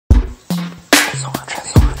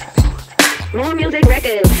More music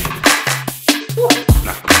records.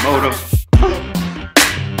 Nakamoto.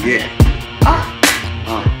 Yeah.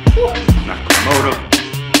 Nakamoto.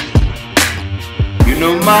 You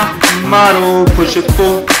know my motto, push it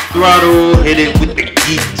full throttle, hit it with the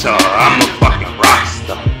guitar. I'm a fucking rock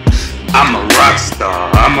star. I'm a rock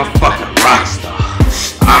star. I'm a fucking rock star.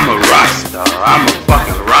 I'm a rock star. I'm a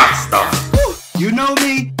fucking rock star. You know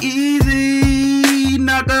me, easy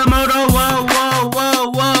Nakamoto. Whoa, whoa, whoa,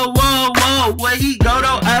 whoa, whoa, whoa. Where he go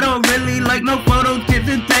though? I don't really like no photos. Kids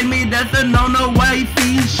and take me, that's a no-no.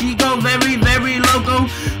 Wifey, she go very, very loco.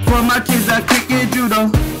 For my kids, I kick it judo.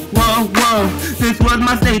 Whoa, whoa, this was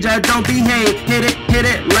my stage, I don't behave. Hit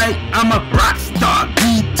it like I'm a rock star.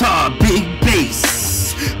 Guitar, big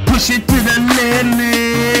bass, push it to the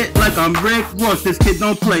limit. Like I'm Rick Ross, this kid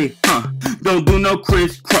don't play, don't do no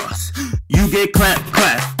crisscross. You get clap,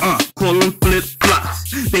 call them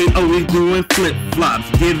flip-flops. They always doing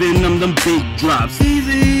flip-flops, giving them big drops.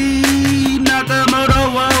 Easy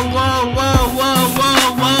Nakamoto, whoa, whoa, whoa, whoa,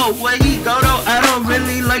 whoa, whoa. Where he go though? I don't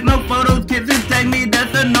really like no photos. Kids and take me,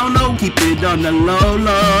 that's a no-no. Keep it on the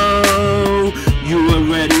low-low. You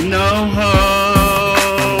already know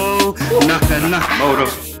ho. Nakamoto.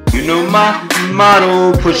 You know my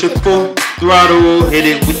motto, push it full throttle, hit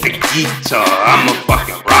it with the guitar. I'm a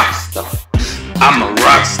fucking rock star. I'm a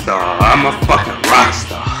rock star. I'm a fucking rock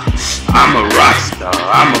star. I'm a rock star.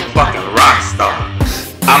 I'm a fucking rock star.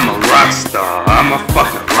 I'm a rock star. I'm a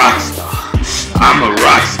fucking rock star. I'm a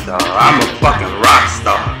rock star. I'm a fucking rock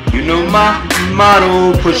star. You know my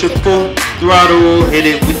motto, push it full throttle, hit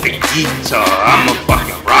it with the guitar. I'm a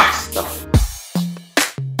fucking rock star.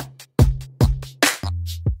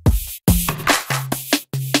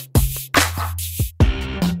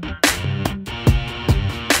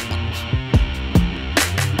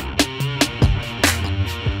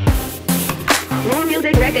 More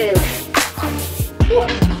music records.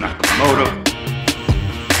 Nakamoto.